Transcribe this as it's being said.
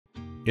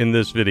In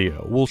this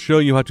video, we'll show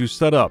you how to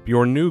set up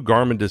your new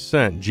Garmin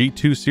Descent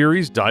G2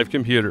 series dive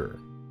computer.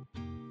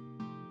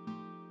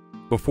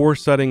 Before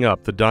setting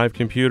up the dive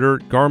computer,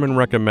 Garmin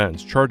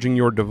recommends charging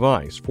your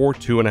device for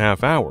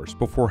 2.5 hours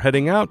before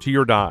heading out to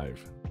your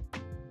dive.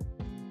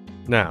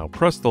 Now,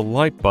 press the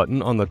light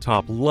button on the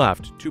top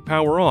left to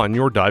power on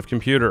your dive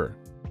computer.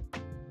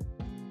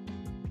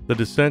 The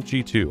Descent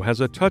G2 has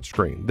a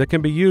touchscreen that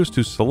can be used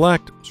to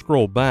select,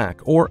 scroll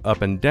back, or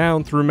up and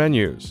down through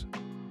menus.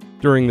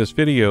 During this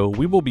video,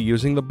 we will be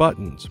using the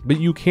buttons, but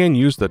you can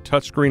use the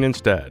touchscreen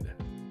instead.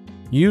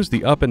 Use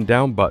the up and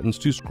down buttons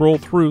to scroll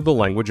through the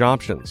language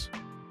options.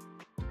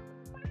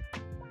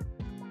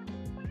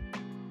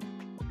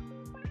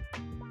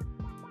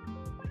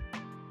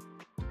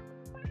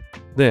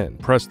 Then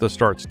press the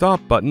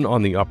Start/Stop button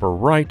on the upper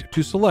right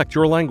to select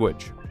your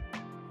language.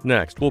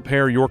 Next, we'll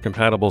pair your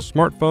compatible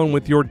smartphone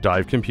with your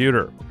dive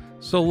computer.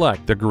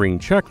 Select the green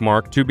check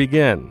mark to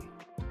begin.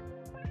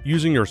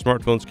 Using your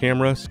smartphone's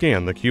camera,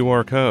 scan the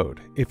QR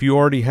code. If you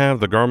already have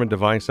the Garmin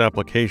device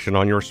application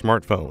on your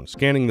smartphone,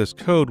 scanning this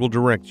code will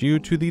direct you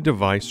to the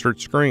device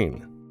search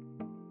screen.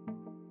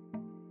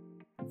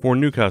 For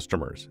new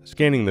customers,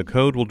 scanning the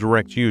code will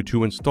direct you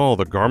to install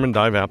the Garmin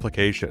Dive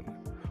application.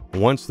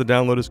 Once the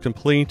download is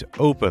complete,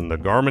 open the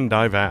Garmin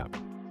Dive app.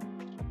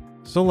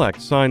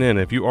 Select Sign In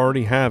if you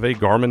already have a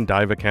Garmin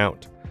Dive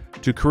account.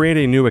 To create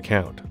a new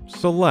account,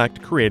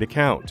 select Create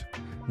Account,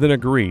 then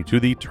agree to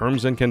the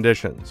terms and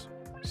conditions.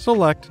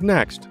 Select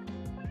Next.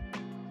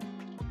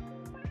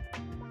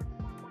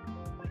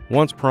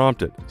 Once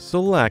prompted,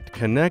 select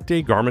Connect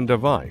a Garmin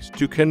device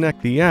to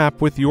connect the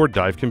app with your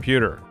dive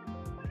computer.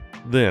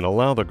 Then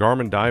allow the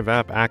Garmin Dive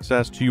app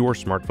access to your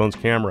smartphone's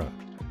camera.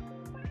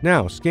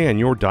 Now scan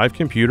your dive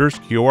computer's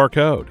QR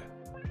code.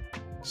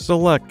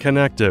 Select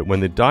Connect it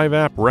when the dive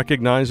app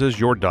recognizes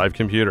your dive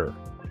computer.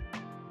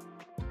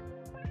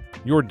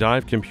 Your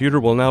dive computer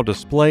will now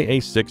display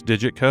a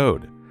 6-digit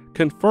code.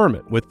 Confirm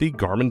it with the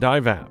Garmin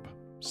Dive app.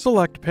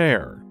 Select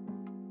Pair.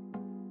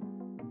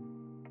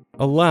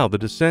 Allow the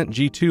Descent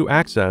G2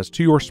 access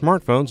to your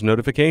smartphone's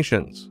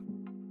notifications.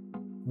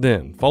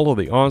 Then follow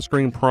the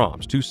on-screen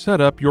prompts to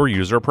set up your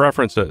user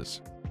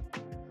preferences.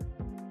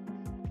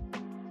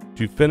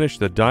 To finish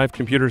the dive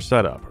computer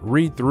setup,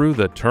 read through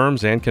the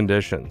terms and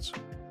conditions.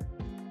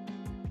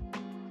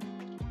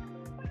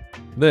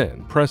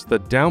 Then press the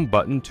down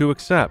button to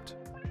accept.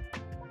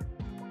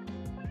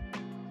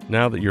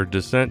 Now that your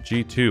Descent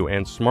G2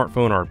 and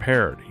smartphone are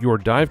paired, your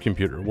dive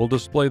computer will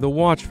display the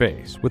watch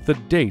face with the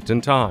date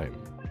and time.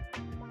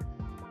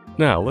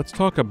 Now let's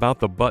talk about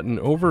the button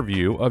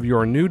overview of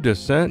your new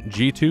Descent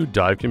G2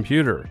 dive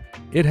computer.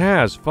 It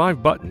has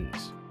 5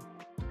 buttons.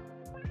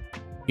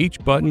 Each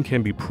button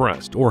can be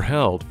pressed or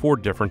held for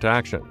different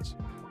actions.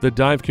 The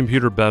dive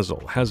computer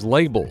bezel has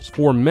labels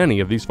for many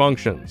of these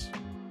functions.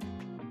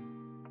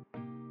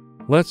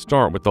 Let's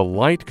start with the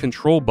light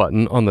control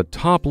button on the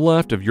top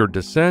left of your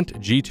Descent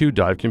G2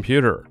 dive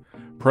computer.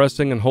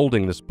 Pressing and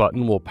holding this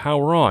button will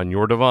power on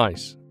your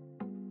device.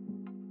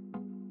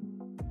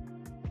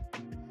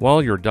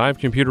 While your dive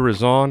computer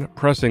is on,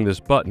 pressing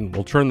this button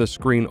will turn the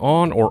screen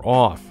on or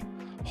off.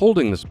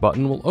 Holding this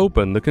button will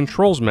open the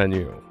controls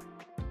menu.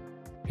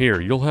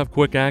 Here, you'll have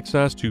quick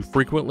access to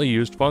frequently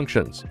used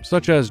functions,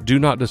 such as Do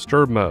Not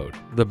Disturb mode,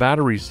 the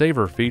battery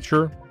saver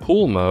feature,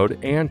 pool mode,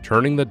 and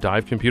turning the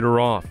dive computer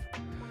off.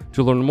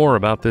 To learn more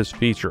about this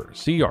feature,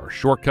 see our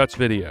shortcuts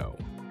video.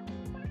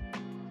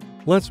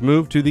 Let's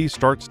move to the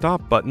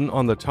Start/Stop button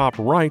on the top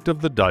right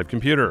of the dive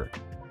computer.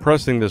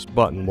 Pressing this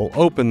button will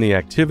open the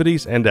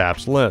Activities and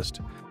Apps list.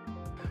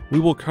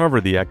 We will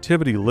cover the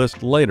activity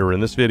list later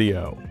in this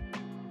video.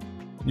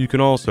 You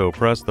can also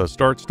press the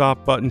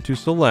Start/Stop button to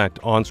select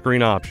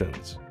on-screen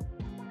options.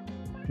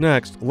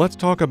 Next, let's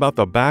talk about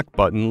the back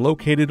button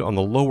located on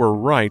the lower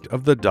right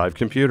of the dive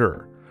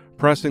computer.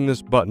 Pressing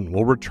this button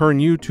will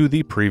return you to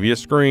the previous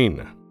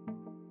screen.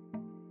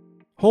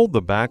 Hold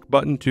the back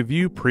button to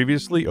view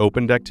previously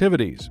opened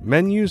activities,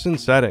 menus, and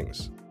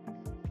settings.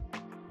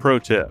 Pro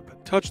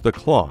tip: touch the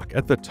clock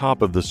at the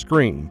top of the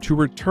screen to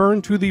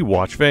return to the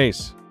watch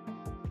face.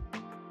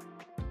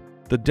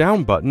 The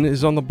down button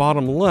is on the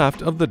bottom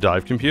left of the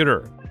dive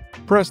computer.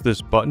 Press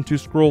this button to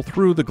scroll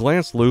through the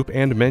glance loop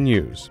and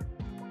menus.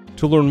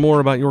 To learn more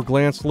about your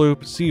glance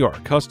loop, see our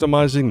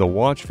Customizing the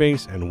Watch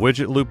Face and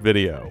Widget Loop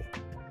video.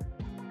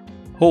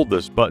 Hold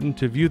this button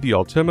to view the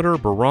altimeter,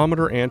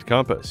 barometer, and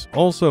compass,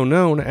 also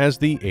known as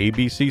the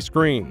ABC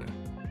screen.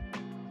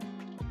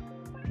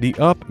 The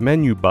Up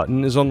menu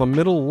button is on the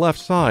middle left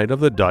side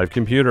of the dive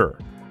computer.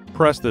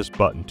 Press this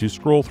button to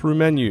scroll through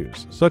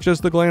menus, such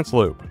as the glance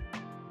loop.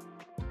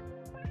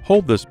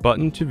 Hold this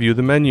button to view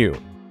the menu.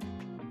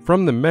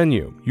 From the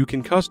menu, you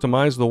can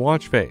customize the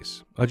watch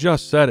face,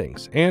 adjust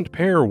settings, and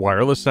pair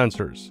wireless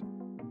sensors.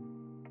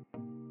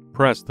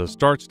 Press the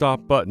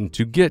Start/Stop button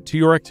to get to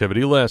your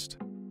activity list.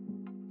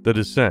 The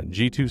Descent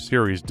G2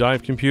 series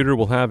dive computer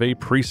will have a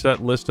preset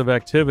list of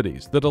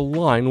activities that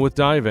align with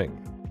diving.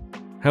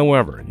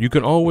 However, you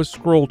can always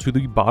scroll to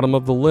the bottom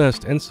of the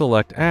list and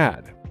select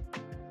Add.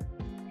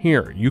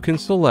 Here, you can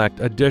select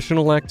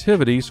additional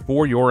activities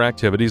for your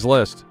activities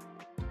list.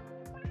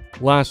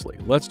 Lastly,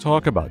 let's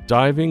talk about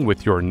diving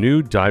with your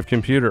new dive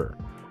computer.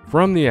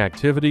 From the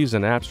Activities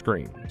and App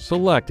screen,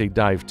 select a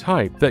dive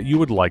type that you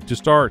would like to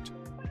start.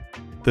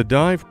 The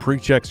Dive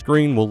Pre-Check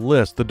screen will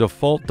list the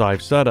default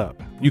dive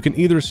setup. You can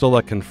either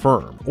select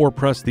Confirm or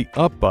press the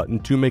Up button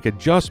to make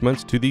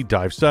adjustments to the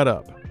dive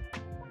setup.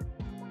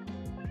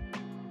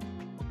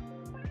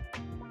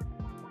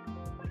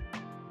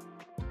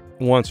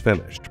 Once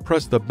finished,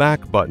 press the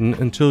Back button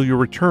until you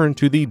return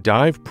to the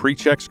Dive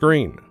Pre-Check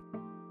screen.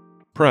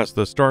 Press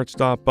the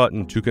Start/Stop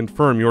button to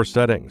confirm your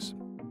settings.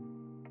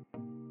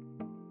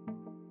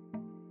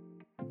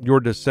 Your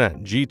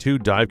Descent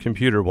G2 dive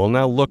computer will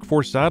now look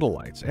for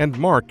satellites and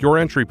mark your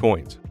entry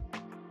point.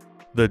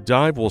 The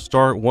dive will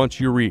start once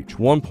you reach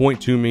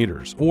 1.2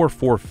 meters or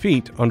 4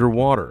 feet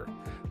underwater.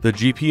 The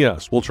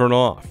GPS will turn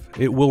off.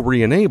 It will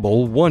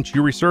re-enable once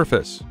you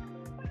resurface.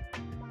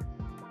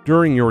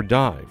 During your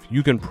dive,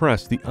 you can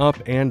press the up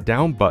and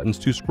down buttons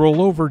to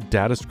scroll over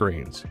data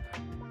screens.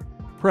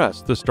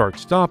 Press the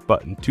Start/Stop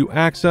button to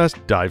access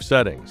dive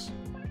settings.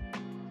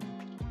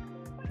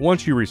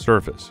 Once you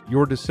resurface,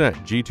 your Descent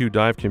G2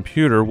 dive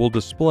computer will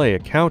display a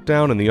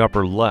countdown in the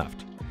upper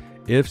left.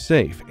 If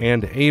safe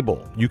and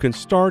able, you can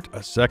start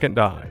a second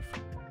dive.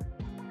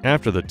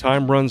 After the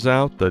time runs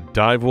out, the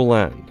dive will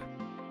end.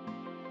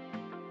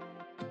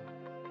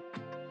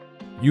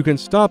 You can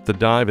stop the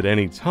dive at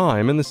any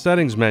time in the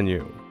Settings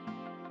menu.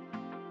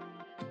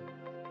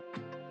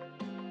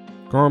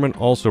 Garmin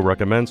also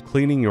recommends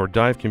cleaning your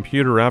dive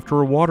computer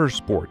after a water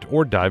sport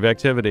or dive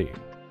activity.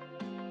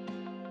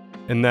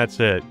 And that's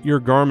it. Your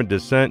Garmin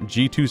Descent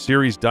G2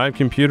 series dive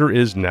computer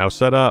is now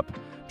set up.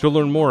 To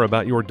learn more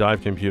about your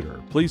dive computer,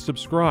 please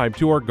subscribe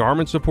to our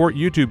Garmin Support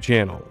YouTube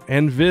channel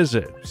and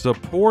visit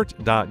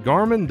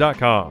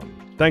support.garmin.com.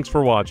 Thanks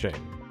for watching.